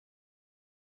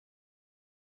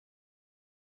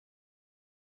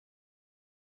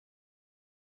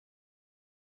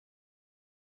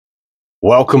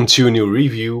Welcome to a new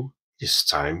review, this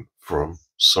time from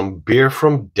some beer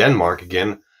from Denmark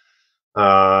again.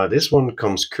 This one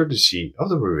comes courtesy of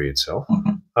the brewery itself.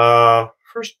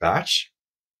 First batch,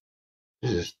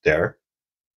 this is their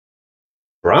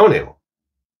brown ale,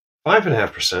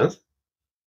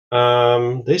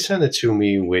 5.5%. They sent it to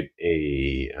me with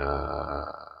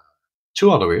two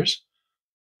other beers.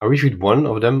 I reviewed one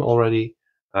of them already.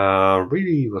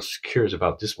 Really was curious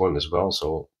about this one as well,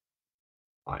 so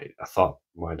I thought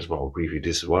might as well review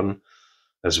this one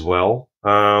as well.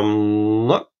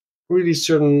 Not really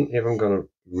certain if I'm gonna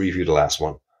review the last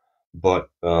one, but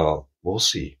we'll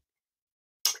see.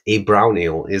 A brown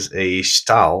ale is a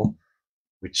style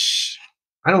which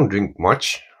I don't drink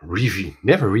much.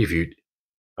 Never reviewed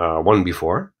one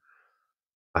before,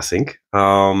 I think.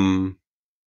 So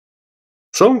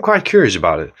I'm quite curious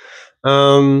about it.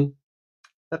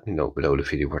 Let me know below the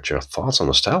video what your thoughts on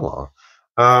the style are.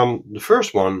 The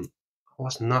first one, I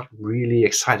was not really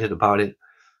excited about it.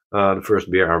 The first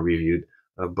beer I reviewed,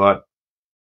 but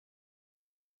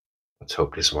let's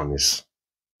hope this one is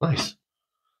nice.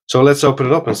 So let's open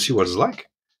it up and see what it's like.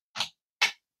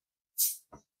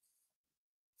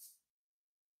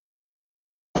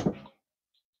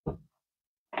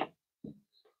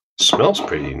 Smells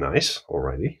pretty nice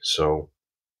already, so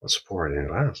let's pour it in a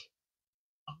glass.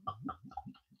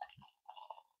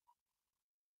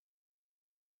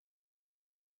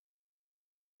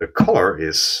 The color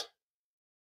is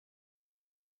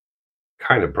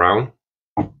kind of brown.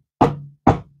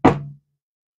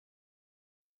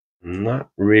 Not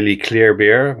really clear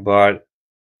beer, but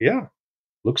yeah,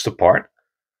 looks the part.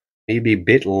 Maybe a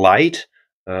bit light,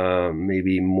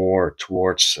 maybe more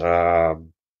towards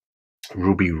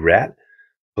ruby red,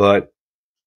 but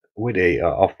with a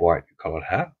off-white colored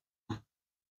hat.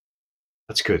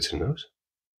 That's good to know.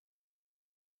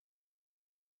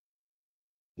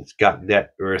 It's got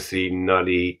that earthy,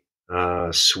 nutty,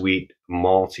 sweet,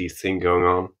 malty thing going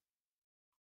on.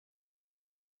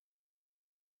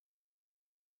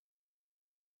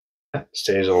 That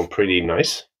stays on pretty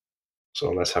nice.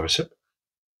 So let's have a sip.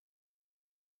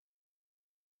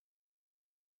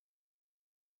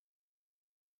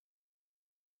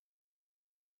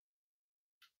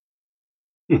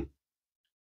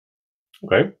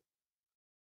 Okay.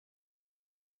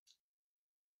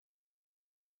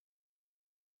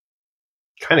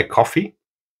 Kind of coffee,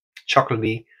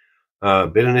 chocolatey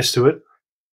bitterness to it.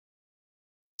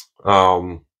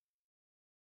 A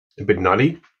bit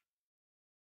nutty,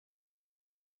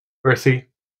 earthy,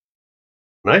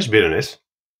 nice bitterness.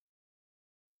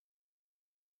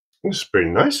 This is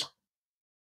pretty nice.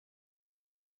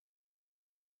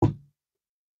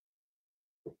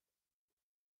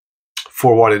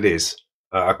 For what it is,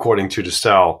 according to the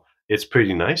style, it's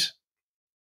pretty nice.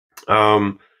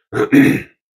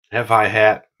 Have I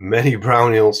had many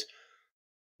brown ales?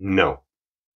 No.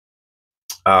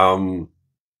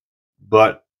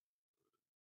 But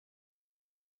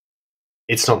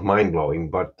it's not mind-blowing,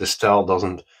 but the style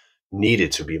doesn't need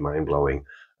it to be mind-blowing.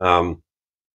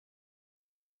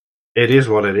 It is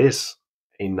what it is.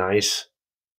 A nice,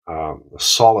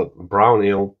 solid brown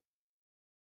ale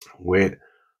with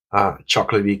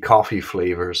chocolatey coffee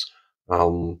flavors.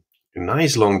 A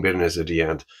nice long bitterness at the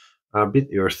end. A bit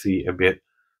earthy, a bit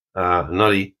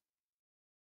nutty.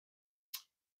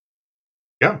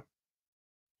 Yeah,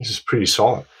 this is pretty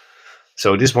solid.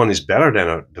 So this one is better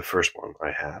than the first one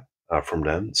I had from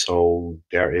them. So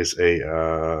there is a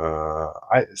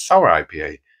sour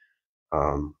IPA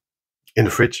in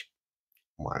the fridge.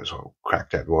 Might as well crack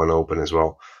that one open as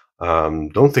well.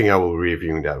 Don't think I will be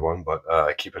reviewing that one, but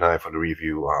keep an eye for the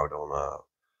review out on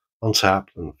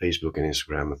UNTAPPD, on Facebook and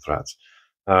Instagram and Threads.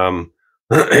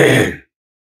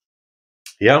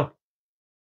 Yeah,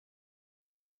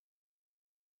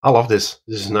 I love this.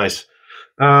 This is nice.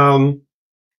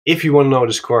 If you want to know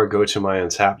the score, go to my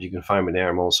UNTAPPD. You can find me there.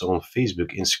 I'm also on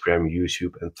Facebook, Instagram,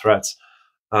 YouTube, and Threads.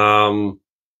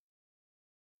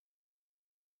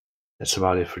 That's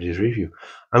about it for this review.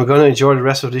 I'm going to enjoy the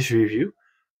rest of this review.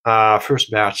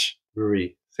 First batch,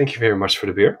 Brewery. Thank you very much for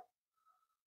the beer.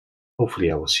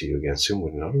 Hopefully I will see you again soon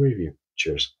with another review.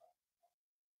 Cheers.